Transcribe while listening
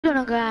going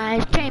on,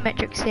 guys?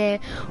 Metrics here.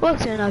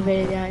 Welcome to another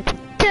video.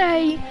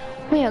 Today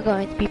we are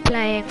going to be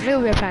playing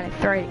Little Big Planet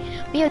 3.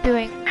 We are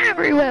doing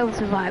Angry Whale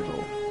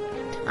Survival.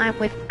 I'm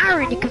with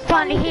Aaron. You can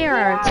finally hear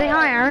Aaron. Say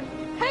hi, Aaron.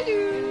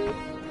 Hello.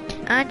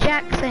 And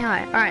Jack, say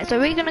hi. Alright, so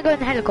we're gonna go in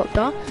the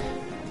helicopter.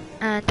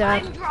 And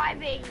I'm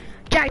driving.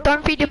 Jack,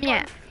 don't feed him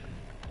yet.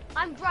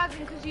 I'm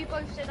driving because you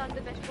both said I'm the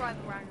best driver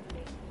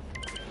randomly.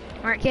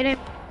 Alright, get in.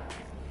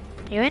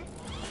 You in?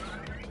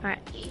 Alright.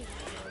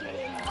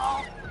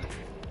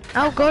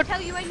 Oh god. Tell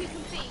you when you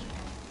can feed.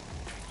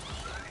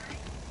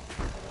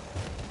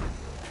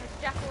 Has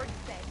Jack already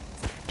fed?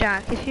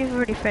 Jack, if you've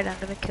already fed, I'm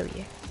gonna kill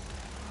you.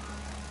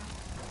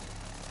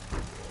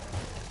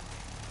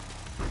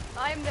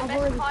 I am the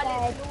best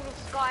pilot in all of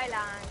Skyland.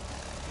 I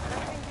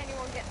don't think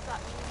anyone gets that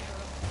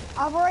either.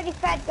 I've already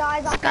fed,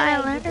 guys.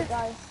 Skylander?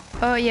 Guys.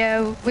 Oh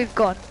yeah, we've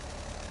gone.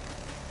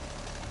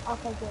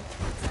 Okay, good.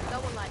 No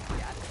one likes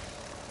Jack.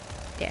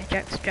 Yeah,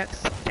 Jack's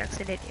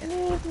an idiot.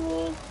 Leave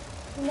me.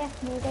 They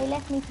left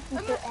me to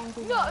keep it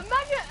angry. No,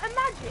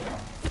 imagine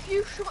if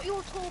you shot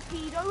your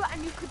torpedo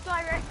and you could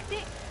direct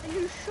it and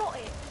you shot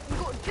it. You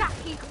got Jack,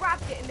 he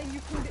grabbed it and then you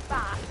pulled it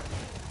back.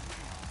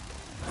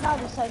 That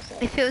would be so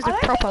sick. If it was a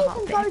proper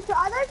muppet.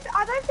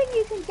 I don't think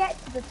you can get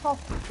to the top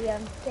of the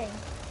thing.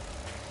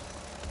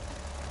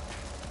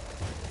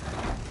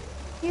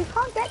 You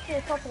can't get to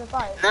the top of the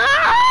boat. No!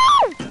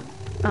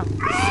 Oh.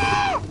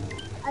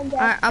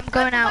 Alright, I'm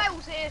going out.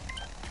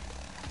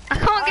 I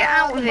can't get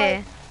out of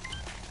here.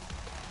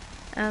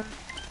 James,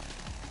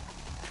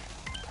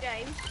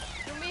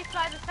 you want me to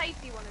fly the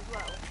safety one as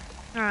well?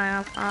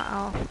 Alright,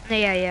 I'll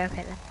yeah,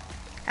 okay then.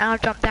 And I'll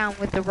jump down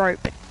with the rope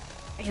and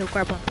he'll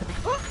grab onto me.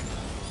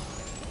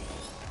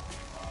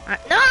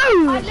 Alright,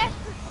 no!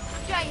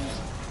 James,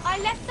 I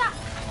left that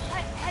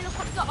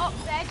helicopter up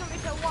there, don't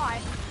you know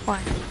why?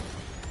 Why?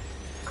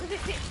 Because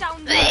if it's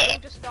down there, you'll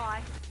just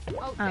die.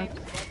 Oh, James.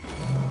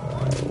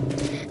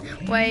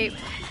 Wait.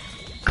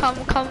 Come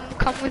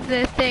with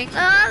the thing.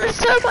 Ah, there's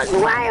so much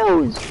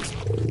whales!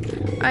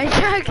 Alright,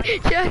 Jack,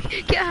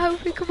 get out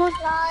of me, come on.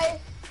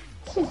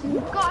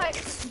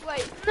 Guys,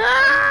 wait.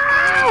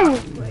 No!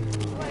 Wait,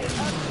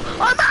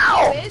 I'm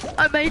out!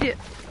 I made it.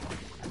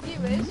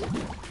 Viewers?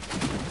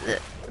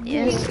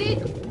 Yes.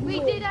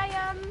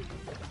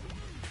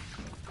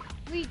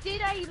 We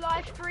did a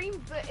live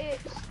stream, but it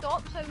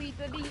stopped, so we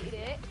deleted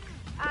it.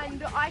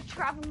 And I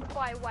travelled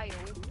by whale.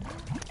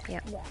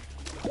 Yep. Yeah.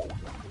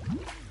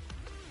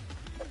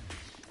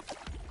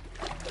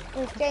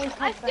 James,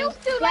 I still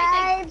feel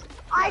like James,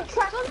 Aaron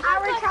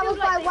travels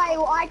by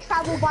whale, I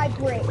travel by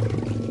brick.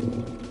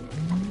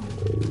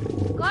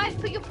 Guys,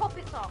 put your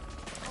poppets up.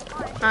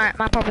 Alright,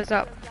 my pop is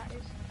up.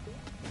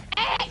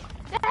 Hey,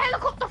 the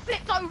helicopter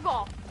flipped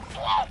over.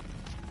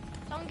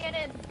 Someone get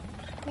in.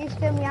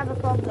 Houston, we have a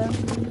problem.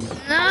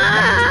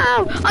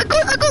 No! I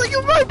got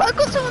your rope! I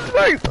got someone's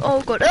rope!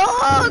 Oh god, oh,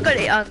 I got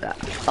it, I got.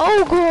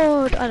 Oh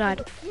god, I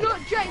died. No,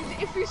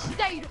 James, if you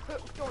stayed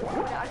hooked on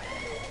that.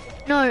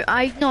 No,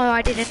 I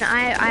didn't.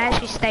 I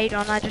actually stayed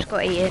on. I just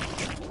got eaten.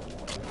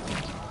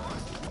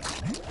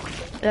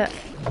 Look.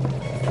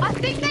 I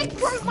think they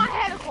broke my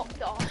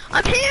helicopter.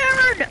 I'm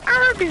here,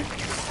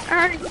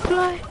 Aaron,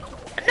 fly.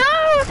 No,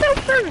 I fell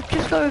through.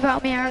 Just go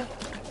without me, Aaron.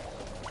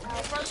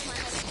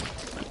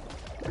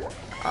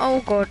 Oh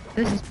god,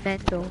 this is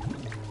mental.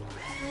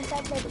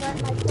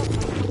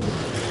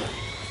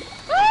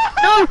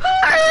 No,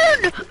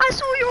 Aaron! I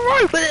saw your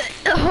rope.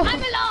 Oh.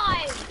 I'm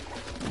alive.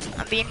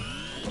 I'm being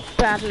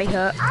badly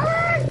hurt.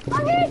 Aaron!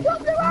 I'm here, drop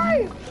the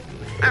rope!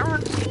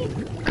 Aaron,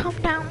 come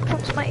down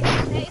from space.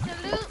 It's a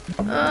loop.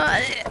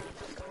 Save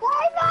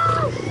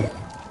us!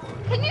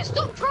 Can you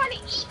stop trying to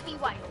eat me,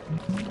 whale?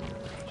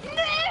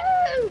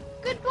 No!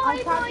 Goodbye, I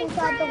trapped my inside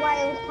friend. the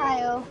whale's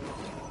tail.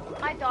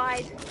 I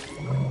died.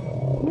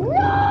 No!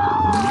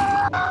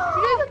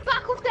 You know the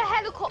back of the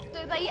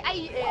helicopter, they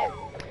ate it.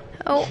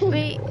 Help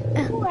me.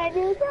 Where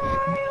did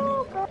I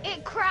go?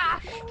 It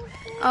crashed.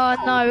 Oh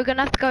no, we're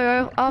gonna have to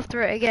go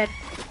after it again.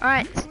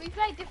 Alright. Can we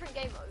play different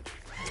game mode?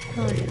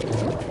 No.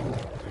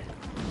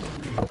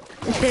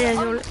 This video's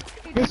all,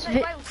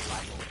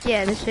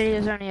 this video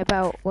is only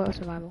about whale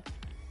survival.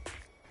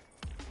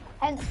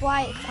 Hence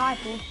why it's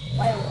titled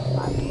Whale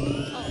Survival.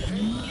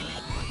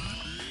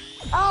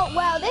 Oh,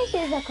 well, this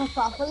is a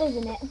kerfuffle,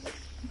 isn't it?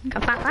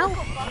 I'm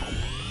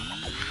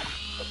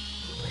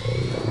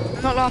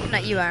not laughing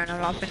at you, Aaron.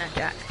 I'm laughing at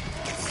Jack.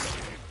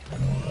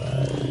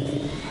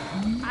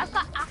 I've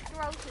got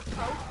after hours with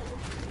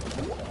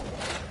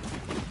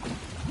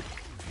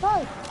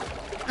Oh.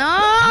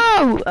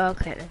 No!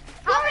 Okay then.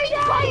 How many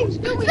times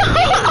do we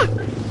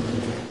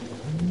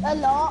A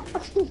lot.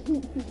 Woo!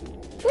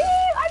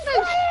 I'm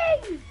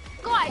flying!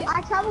 Guys,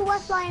 I travel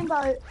with flying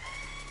boat.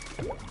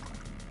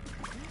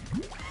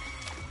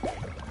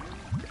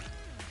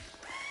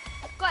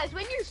 guys,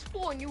 when you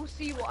spawn, you'll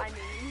see what I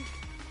mean.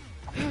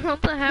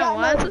 What the hell?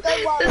 Yeah, no,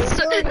 don't worry,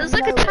 There's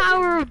like a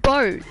tower of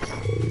boats.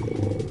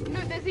 No,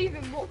 there's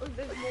even more.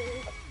 There's more.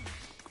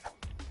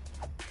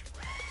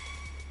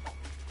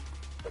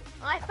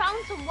 I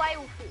found some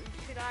whale food.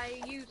 Should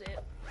I use it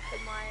to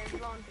my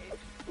advantage?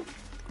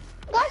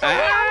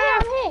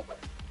 I'm here.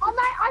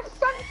 I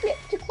front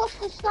flipped across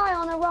the sky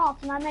on a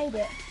raft and I made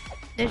it.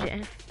 Did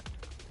you?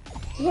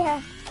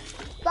 Yeah.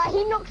 Like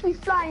he knocked me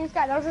flying in the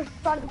sky and I was just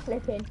front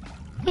flipping.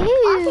 I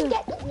Ew. can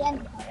get to the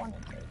end if I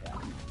wanted to.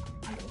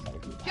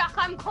 But Jack,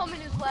 I'm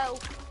coming as well.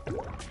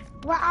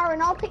 right,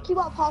 Aaron, I'll pick you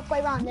up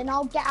halfway round, then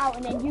I'll get out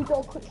and then you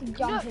go quickly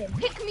jump No, in.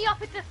 pick me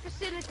up at the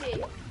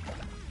facility.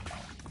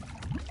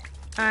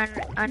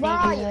 And I Where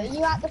are need you? Are you.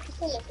 you at the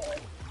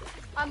facility?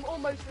 I'm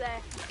almost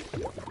there.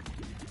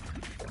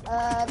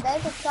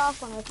 There's a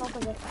shark on the top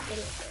of the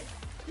facility.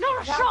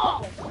 Not a That's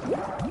shark!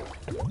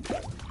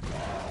 it.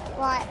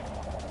 Right.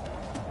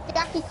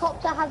 Jackie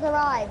Copter has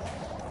arrived.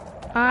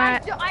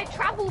 Alright. I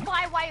travel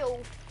by whale.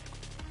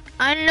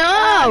 I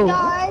know!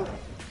 Guys,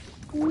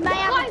 may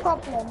have Guys, a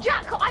problem.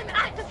 Jack, I'm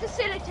at the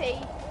facility.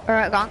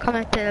 Alright, I'm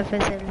coming to the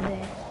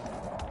facility.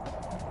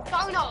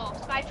 Don't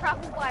ask, I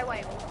travel by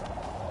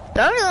whale.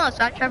 Don't ask,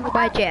 I travel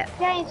by jet.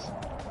 James.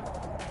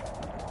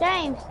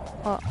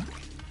 What?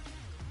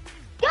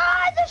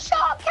 Guys, a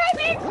shark came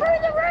in through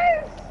the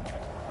roof!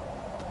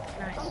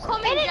 Nice. I'm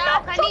coming, And it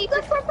Jack, knocked I need off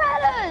the to...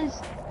 propellers!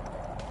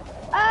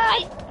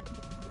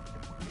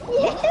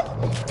 Yes!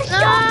 The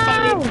shark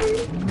came in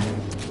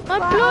through... My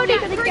Right, bloody... I'm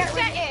gonna get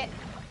Reset it.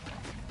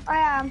 I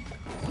am.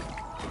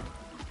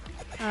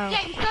 Oh.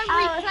 James, don't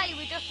Aaron, replay,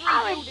 we're just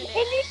Aaron, rebuilding it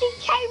it. literally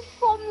came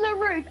from the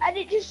roof and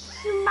it just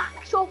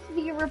smacked off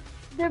the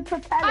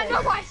propellers. I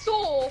know I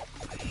saw.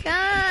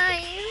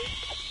 Guys!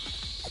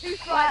 Who's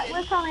Right, driving?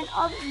 we're coming.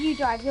 Oh, you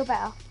drive, you're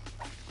better.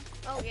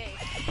 Oh, yeah.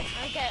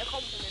 I get a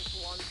compliment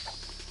for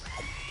once.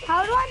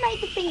 How do I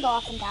make the thing go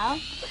up and down?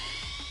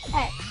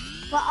 X.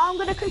 Well, I'm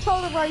gonna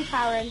control the rope,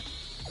 Aaron.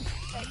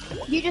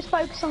 You just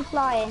focus on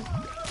flying.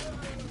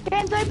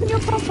 James, open your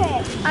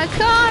pocket. I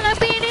can't, I'm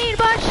being eaten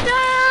by a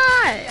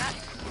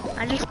shark!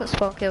 I just got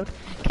spawn killed.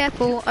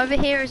 Careful, over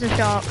here is a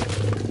shark.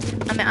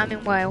 I'm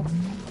in whale.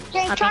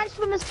 James, try and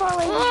swim as far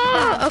away as you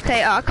Oh, can.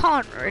 okay, I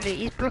can't really.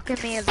 He's blocking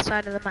me at the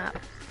side of the map.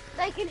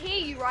 They can hear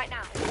you right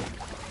now.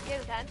 Yeah,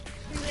 they can.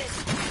 Who's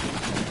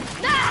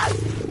in?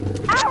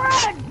 No!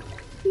 Aaron!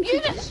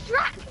 You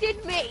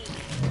distracted me!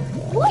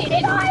 What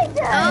did I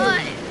do?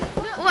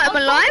 What, am I I'm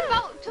alive? talking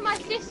about to my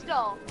sister.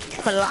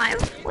 I'm alive?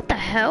 What the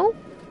hell?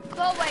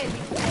 Go away,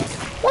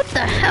 Lisa. What the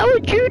hell,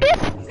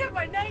 Judith? Said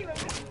my name over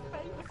his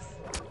face.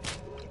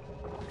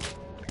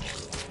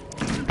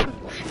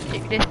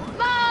 Judith.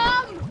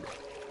 Mom!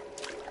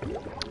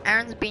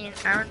 Aaron's being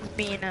cyberbullied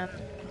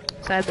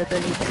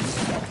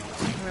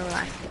in real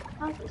life.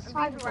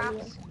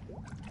 Cyberbullying.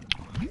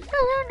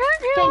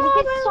 James,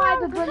 if it's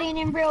cyberbullying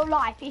in real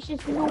life, it's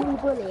just normal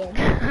bullying.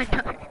 I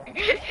know.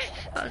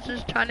 I was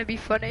just trying to be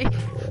funny.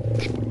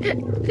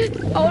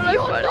 Oh, no,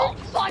 You're funny. not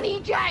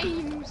funny,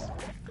 James!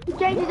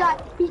 James is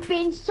like, he's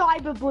being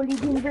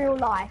cyberbullied in real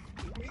life.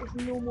 It's just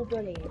normal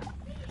bullying.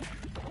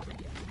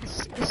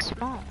 It's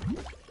small.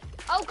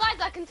 Oh, guys,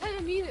 I can turn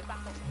the music back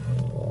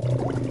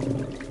on.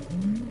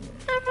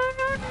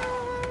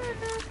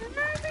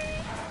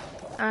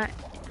 Alright.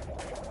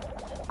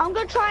 I'm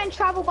gonna try and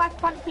travel by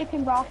front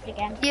flipping raft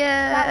again.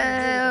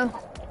 Yeah.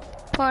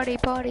 Party,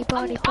 party,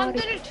 party, I'm party.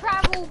 gonna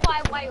travel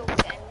by whale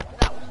then.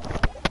 That was...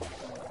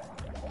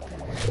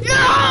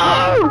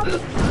 No!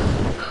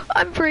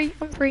 I'm free.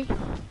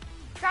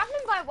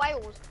 Traveling by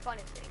whale was the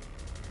funny thing.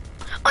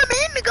 I'm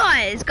in,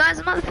 guys. Guys,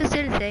 I'm at the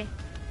facility.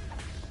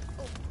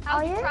 Oh, how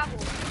Are do you you? travel?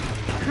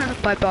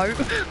 By boat.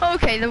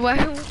 Okay, the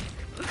whale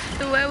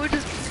was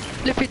just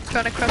flipping,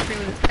 trying to crush me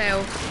with his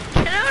tail.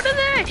 Get out of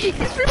there! He's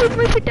flipping,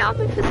 ripping down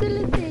the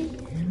facility.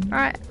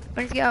 Alright,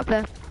 we need to get up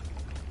there.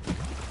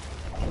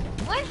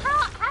 When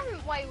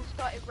haven't whales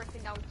started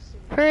ripping down the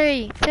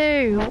sea?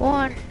 3, 2,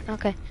 1.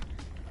 Okay.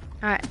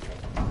 Alright.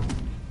 I'm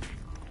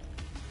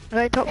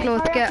going top floor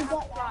to hurry get. up and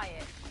get Fly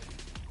it.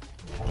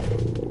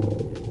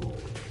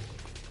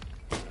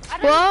 I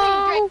Whoa!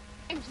 don't think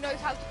James knows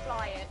how to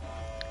fly it.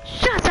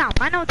 Shut up!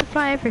 I know how to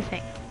fly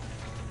everything.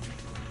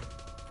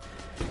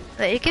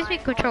 Look, it gives me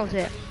controls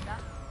here.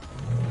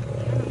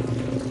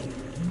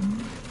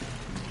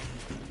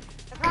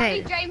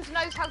 Apparently Okay. James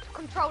knows how to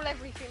control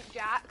everything,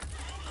 Jack.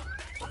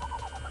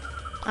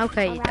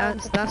 Okay,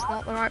 that's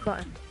not the right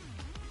button.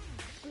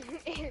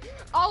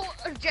 Oh,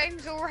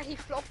 James already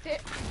flopped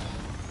it.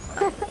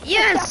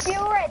 Yes! Are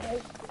you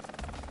ready?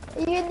 Are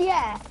you in the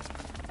air?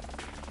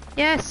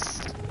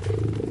 Yes!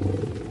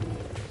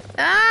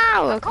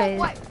 Oh, I okay.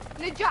 can't wait.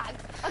 No, Jack,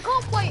 I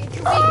can't wait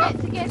until we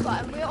get together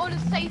and we're on a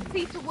safe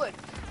piece of wood.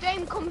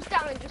 James comes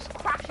down and just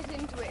crashes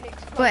into it and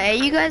explodes. Wait,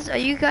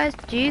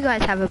 do you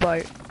guys have a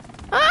boat?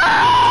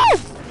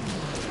 Oh!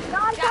 No,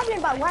 I'm Jack.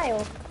 traveling by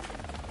whale.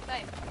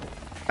 Same.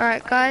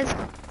 Alright, guys.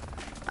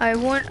 I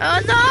want. Oh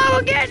no,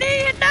 I'm getting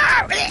eaten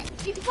now!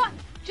 You can find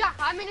Jack,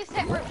 I'm in a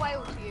separate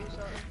whale to you,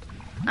 sorry.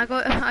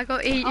 I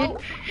got eaten. Oh.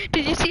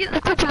 Did you see at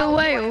the top of the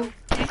whale?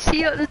 Did you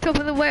see at the top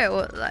of the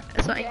whale? Like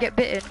something get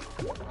bitten.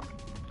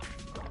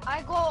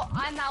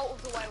 I'm out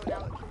of the whale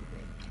now.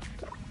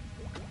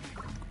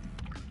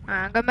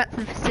 Alright, I'm going back to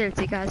the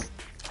facility, guys.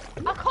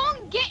 I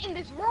can't get in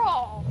this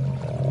raft.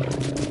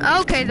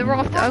 Okay, the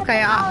raft.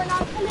 Okay,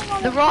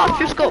 the raft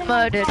just got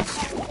murdered.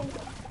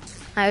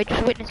 I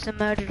just witnessed a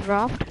murdered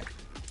raft.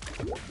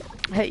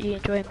 I hope you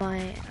enjoy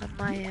my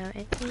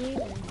interview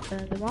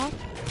with the raft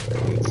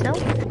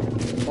itself.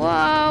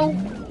 Whoa!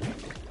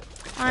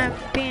 I'm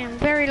being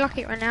very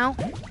lucky right now.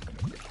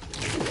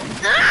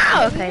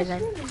 Ah! Okay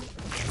then.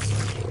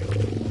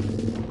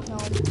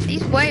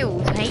 These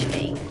whales hate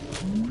me.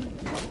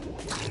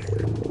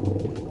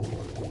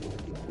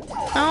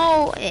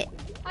 Oh,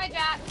 Hi,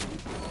 Jack.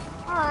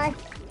 Hi.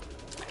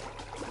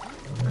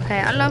 okay,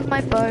 I love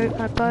my boat.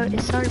 My boat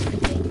is so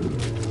pretty.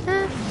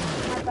 Ah,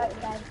 My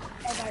boat bed.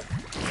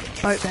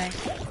 boat bay.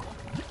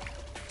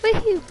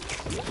 Woohoo!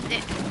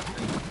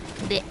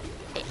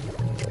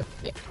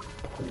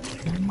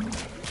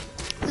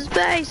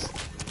 Space!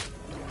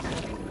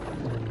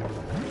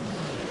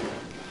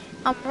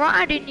 I'm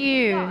riding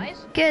you! Guys.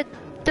 Get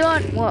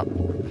done! What?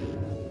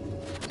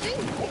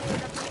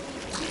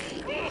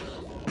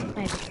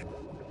 Maybe.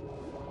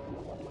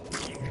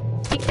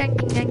 Ding dang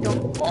ding dang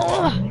dong.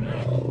 Oh!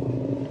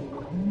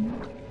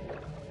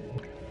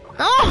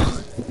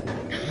 Oh!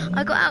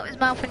 I got out his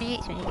mouth when he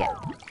eats when you get.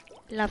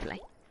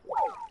 Lovely.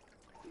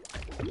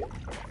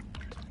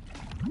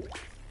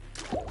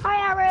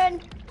 Hi,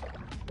 Aaron.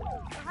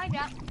 Hi,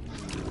 Jack.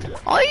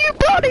 Are you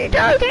bloody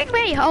joking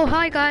me? Oh,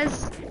 hi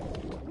guys.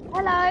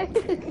 Hello.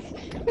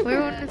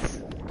 We're on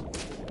this.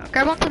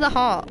 Grab onto the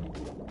heart.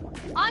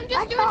 I'm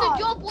just doing the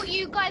job what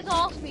you guys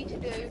asked me to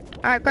do.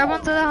 Alright, grab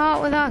onto the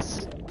heart with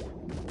us.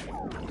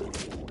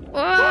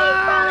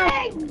 Whoa!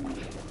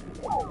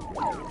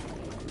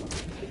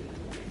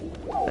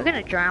 We're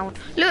gonna drown.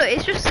 Look,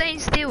 it's just staying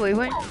still, we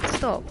won't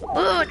stop.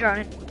 Oh, I'm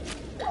drowning.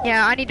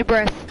 Yeah, I need a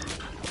breath.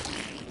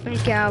 Let me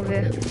get out of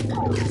here.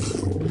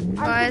 I'm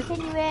Guys.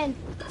 continuing.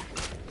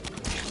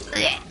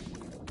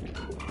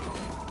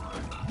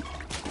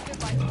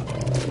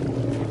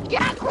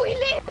 Jack, we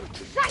lived!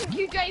 Thank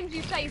you, James,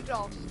 you saved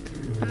us.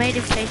 I made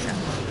him say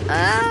something.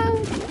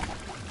 Oh!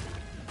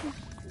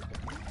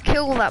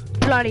 Kill that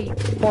bloody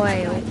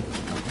whale.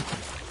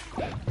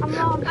 I'm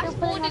not. I I'm still spawned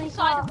putting on his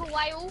inside heart. of a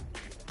whale.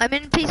 I'm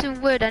in a piece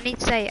of wood, I need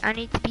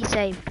to be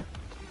saved.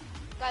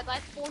 Guys, I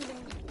spawned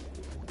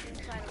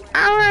inside a whale.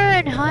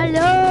 Aaron,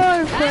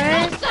 hello,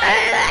 friend.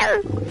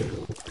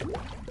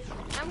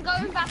 I'm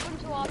going back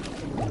onto our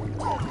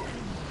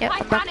Yep,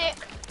 I'm back. Titanic.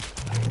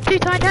 To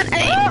Titanic.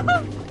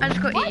 I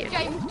just got Why eaten. did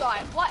James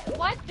die?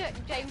 Why did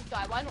James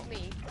die? Why not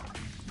me?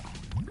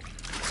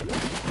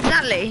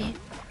 Exactly.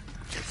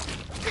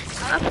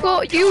 I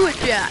thought you were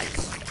Jack.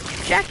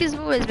 Jack is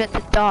always meant to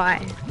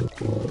die.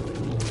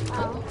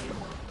 Oh.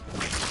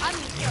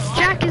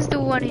 Jack is the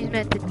one who's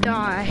meant to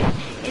die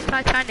in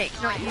Titanic,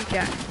 not you,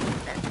 Jack.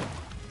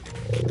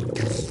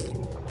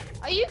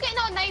 Are you getting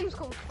our names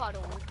called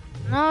Fuddle?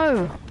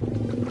 No.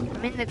 I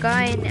mean the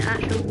guy in the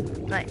actual,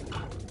 like,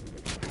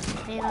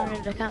 you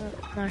know, the camera.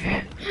 No.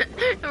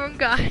 The wrong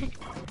guy.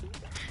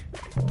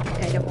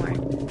 Okay, don't worry.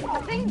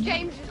 I think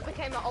James just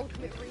became an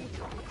ultimate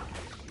retard.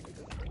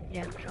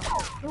 Yeah, I'm sure.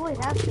 You always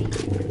have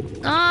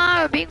been. No,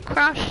 I'm being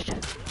crushed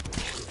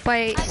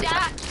by. Hi,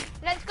 Jack.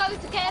 Let's go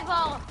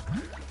together.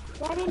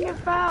 Get in your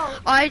boat.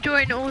 I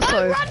joined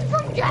also. Don't run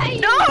from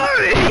James. No!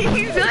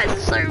 You guys are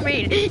so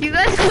mean. You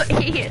guys got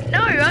eaten. No,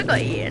 I got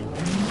eaten.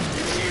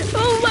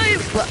 Oh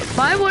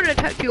my one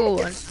attacked your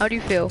one. How do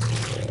you feel?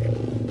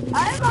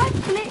 I might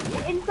split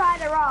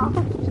inside a raft.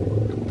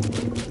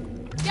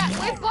 Jack,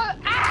 we've got.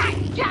 Ah!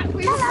 Jack,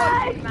 we've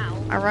got him out.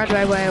 I ride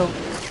by whale.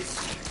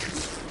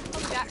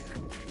 Oh, Jack.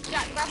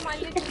 Jack, grab my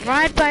little.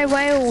 Ride by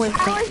whale with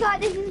I me. was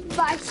like, this is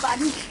my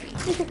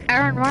sponge.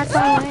 Aaron, ride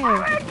by whale.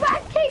 Aaron,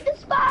 back, keep the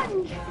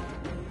sponge.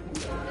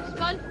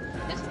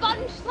 The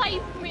sponge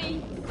saved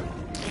me.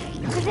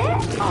 Is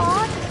it?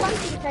 Oh, the sponge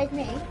didn't save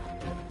me.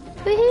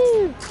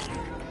 Woohoo!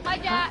 Hi,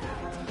 Jack.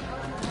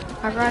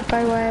 I ride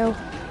by whale.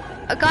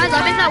 Guys,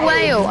 I'm in that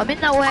whale. I'm in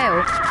that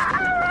whale.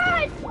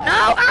 Aaron!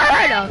 No,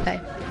 Aaron! Okay.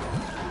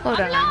 Hold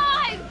I'm on.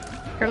 alive.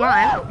 You're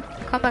alive?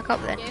 Come back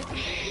up then.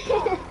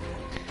 Yeah.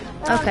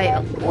 Okay.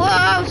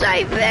 Whoa,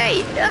 save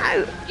me!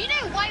 No! Do you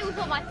know whales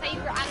are my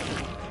favourite animal?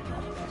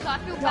 So I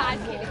feel bad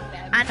killing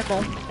them.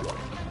 Animal.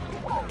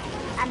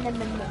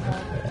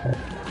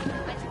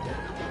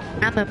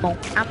 Animal.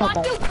 I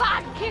Animal. feel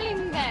bad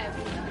killing them.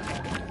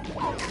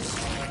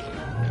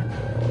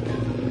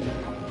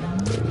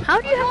 How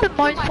do you have the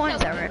most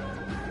points, Aaron?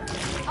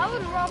 I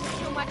would rather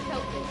kill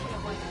myself than kill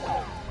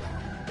myself.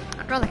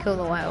 I'd rather kill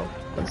the whale.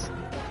 'Cause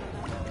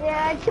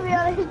Yeah, to be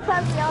honest,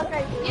 personally, I'll go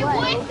to the Yeah, what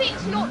whale. if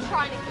it's not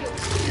trying to kill me?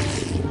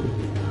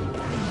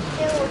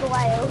 Kill the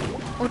whale.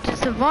 Well, to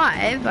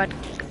survive, I'd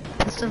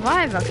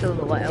kill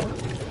the whale.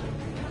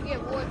 Yeah,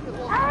 what if it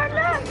was? Aaron,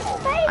 look!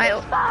 Save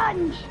the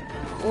sponge!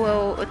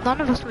 Well,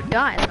 none of us would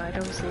die, so I'd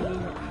obviously leave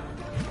it.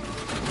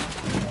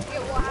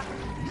 Yeah, what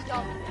happens if you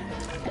stop?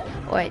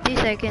 Wait, 2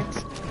 seconds.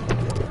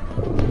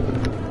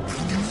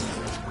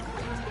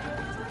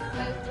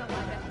 Those are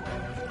my best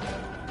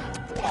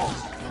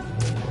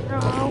No.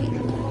 friends.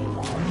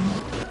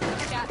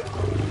 Jack.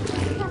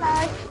 Hello.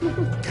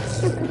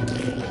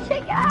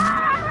 Take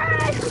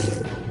Aaron!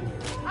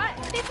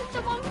 This is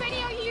the one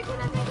video you can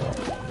have.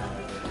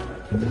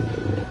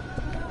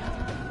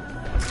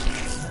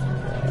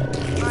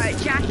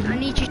 Jack, I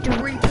need you to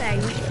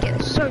replay. We can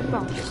get so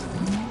fast.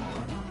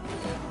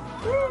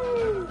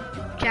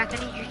 Jack, I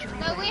need you to replay.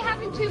 No, we're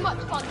having too much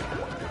fun.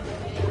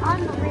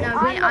 I'm not, No,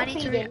 I'm not I need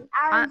feeding. to.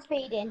 Aaron's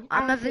feeding.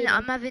 I'm Aaron's feeding.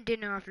 having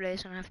dinner after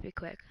this, and I have to be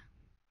quick.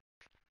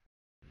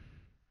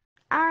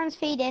 Aaron's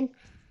feeding.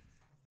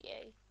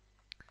 Yay.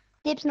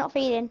 Dib's not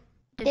feeding.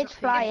 Dib's Dib's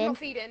flying. not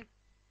feeding.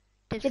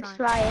 Dib's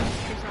flying.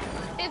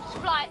 Dib's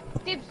fly.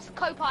 Dib's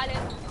co-pilot.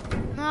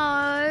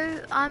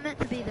 No, I'm meant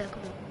to be there.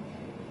 Come on.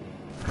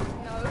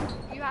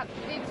 No, you have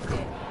Dib's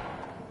it.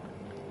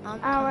 I'm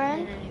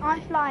Aaron, coming in anyway.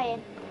 I'm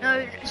flying.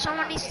 No,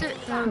 someone needs to.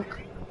 No.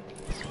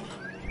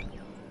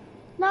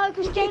 No,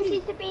 because James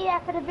needs to be there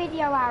for the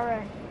video,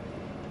 Aaron.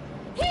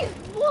 He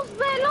was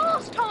there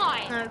last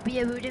time. No, but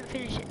yeah, we didn't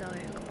finish it though.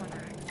 Come on,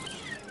 Aaron.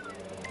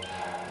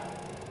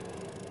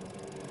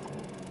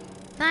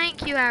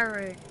 Thank you,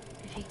 Aaron.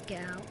 If you can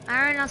get out.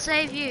 Aaron, I'll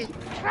save you.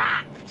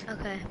 Trapped.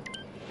 Okay.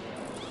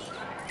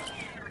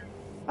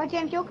 Oh,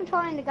 James, you're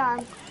controlling the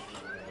gun.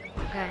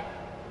 Okay.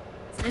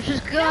 Let's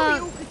just Now we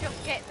go. all could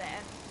just get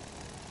there.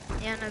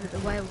 Yeah, no, but the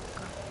whale will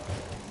go.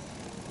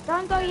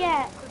 Don't go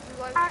yet. Because we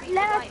won't see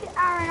Let the us, whale.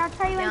 Aaron, I'll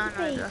tell you Yeah, when I to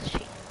know, feed. that's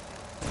cheating.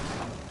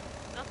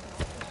 That's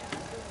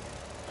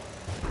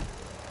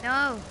not.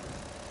 No.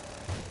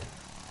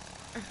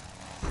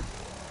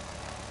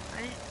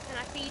 Can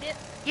I feed it?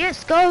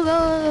 Yes, go, go,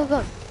 go,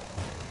 go, go.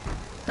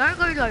 Don't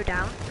go low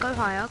down. Go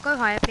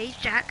higher, please,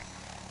 Jack.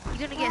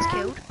 You're gonna get us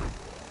killed.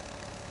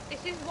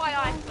 This is why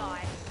I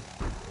fly.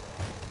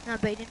 No,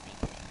 but he didn't mean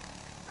to.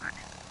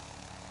 Alright.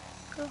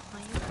 Go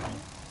higher,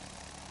 please.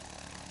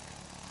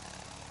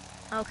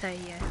 Okay,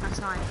 yeah, that's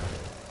high.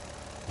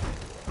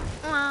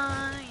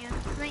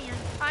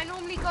 I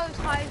normally go as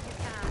high as you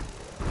can.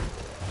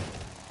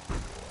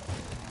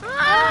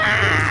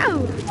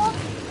 Oh!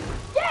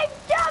 James,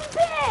 jump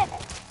it!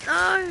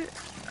 No!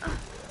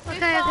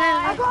 Okay, I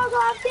okay. gotta go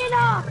have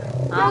dinner.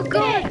 Oh, Jump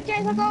God. it.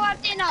 James, I gotta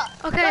have dinner.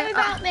 Okay, Don't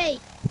about me.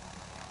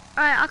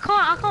 Alright, I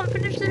can't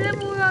finish the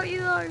level without you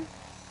though.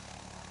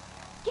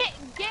 Get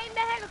in the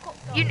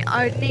helicopter.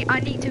 I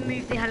need to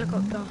move the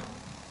helicopter.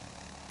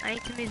 I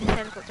need to move this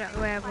helicopter out of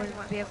the way, otherwise I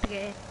won't be able to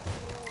get in.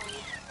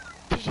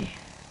 Did you?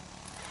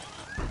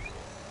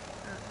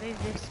 Move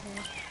this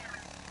here.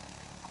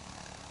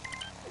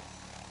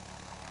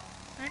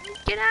 I need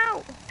to get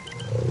out.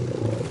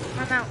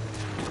 I'm out.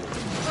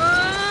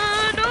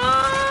 No!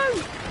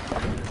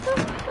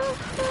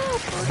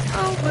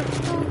 Oh, good.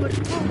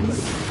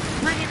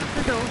 Hanging up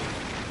the door.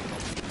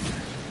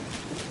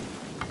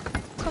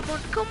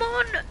 Come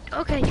on.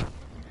 Okay.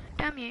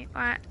 Damn you.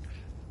 Alright.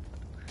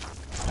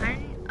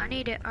 I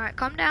need it. Alright,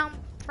 calm down,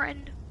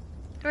 friend.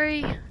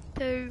 3,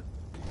 2,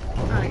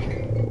 1.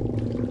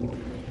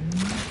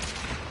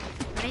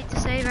 I need to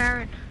save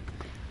Aaron.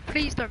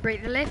 Please don't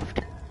break the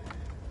lift.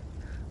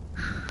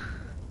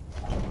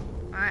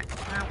 Alright,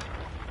 now.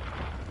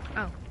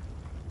 Oh.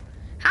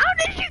 How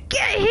did you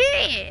get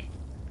here?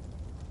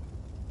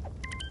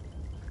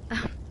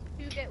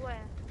 You get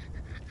where?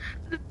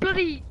 The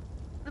bloody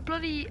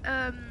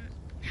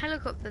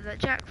helicopter that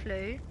Jack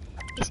flew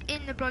is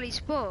in the bloody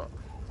spot.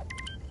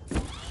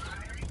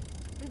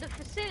 In the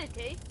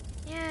facility?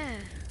 Yeah.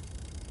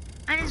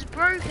 And it's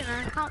broken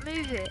and I can't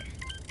move it.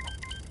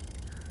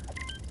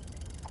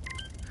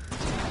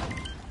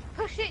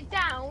 Push it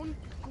down,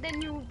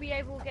 then you will be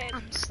able to get.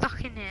 I'm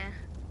stuck in here.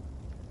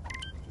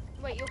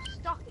 Wait, you're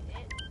stuck in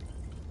it?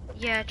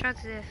 Yeah, I tried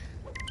to.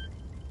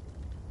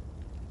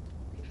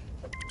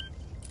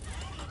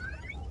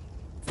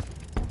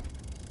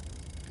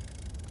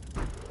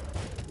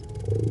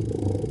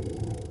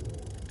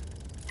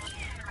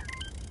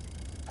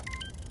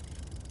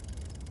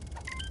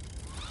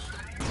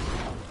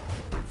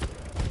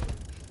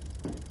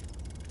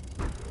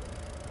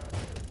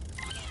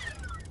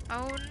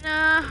 Oh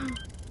no!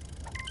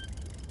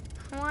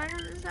 Why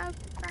does this have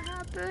to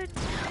happen?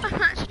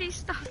 I'm actually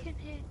stuck in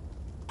here.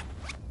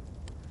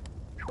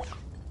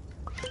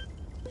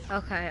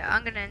 Okay,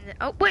 I'm gonna end it.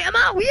 Oh wait, I'm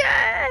out!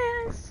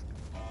 Yes!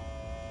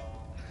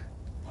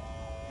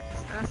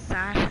 That's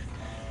sad.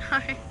 No,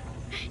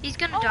 he's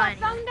gonna Oh, die. I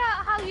found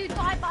out how you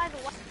die by the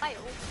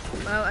whale.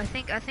 Well, I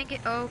think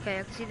it. Oh, okay,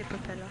 I can see the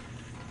propeller.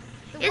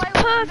 The It's whale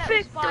has metal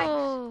perfect. spikes.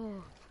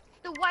 Oh.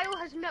 The whale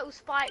has metal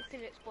spikes in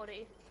its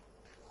body.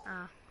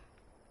 Ah.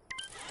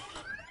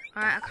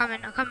 Alright, I'm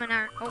coming,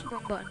 Aaron. Oh,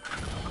 wrong button.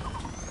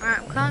 Alright,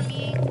 I'm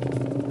coming.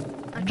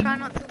 I'm trying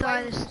not to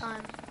die this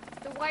time.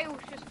 The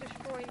whale's just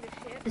destroying the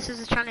ship. This is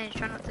a challenge,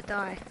 try not to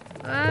die.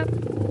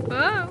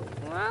 Whoa!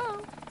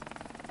 Whoa!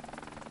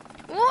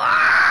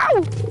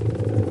 Whoa!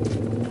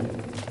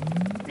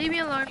 Leave me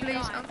alone,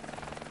 please.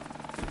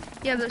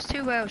 Yeah, but there's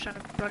 2 whales trying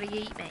to bloody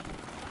eat me.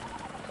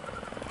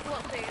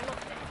 What do you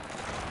not do?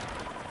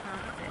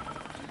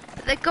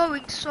 But they're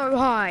going so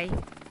high.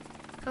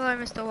 Hello,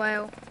 Mr.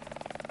 Whale.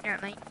 You're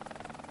right, mate.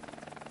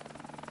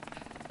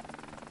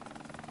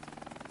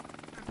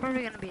 I'm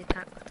probably gonna be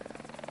attacked.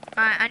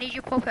 Alright, I need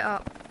you to pop it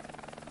up.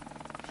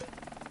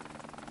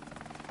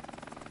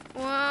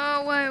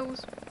 Whoa,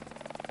 whales.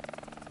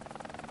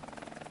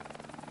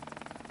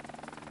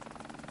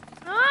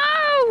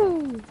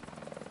 No!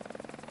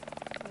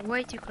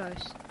 Way too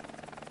close.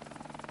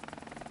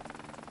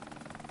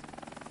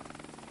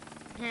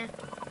 Yeah.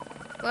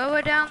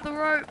 Lower down the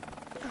rope.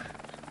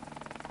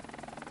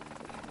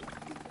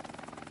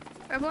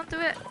 Grab onto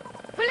it.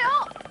 Pull it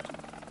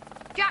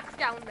up! Jack's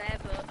down there,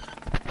 but...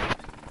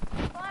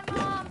 Bye,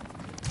 Mum!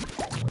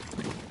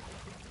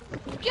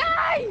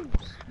 James!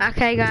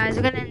 Okay guys,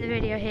 we're going to end the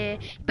video here.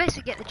 You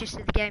basically get the gist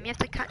of the game. You have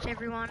to catch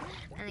everyone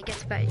and it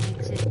gets back to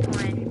this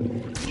point.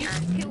 You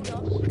killed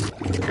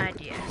us. And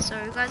yeah,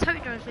 so guys,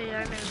 hope you enjoyed this video.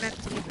 Remember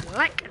to leave a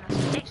like and I'll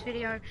see you next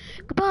video.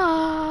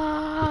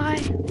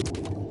 Goodbye!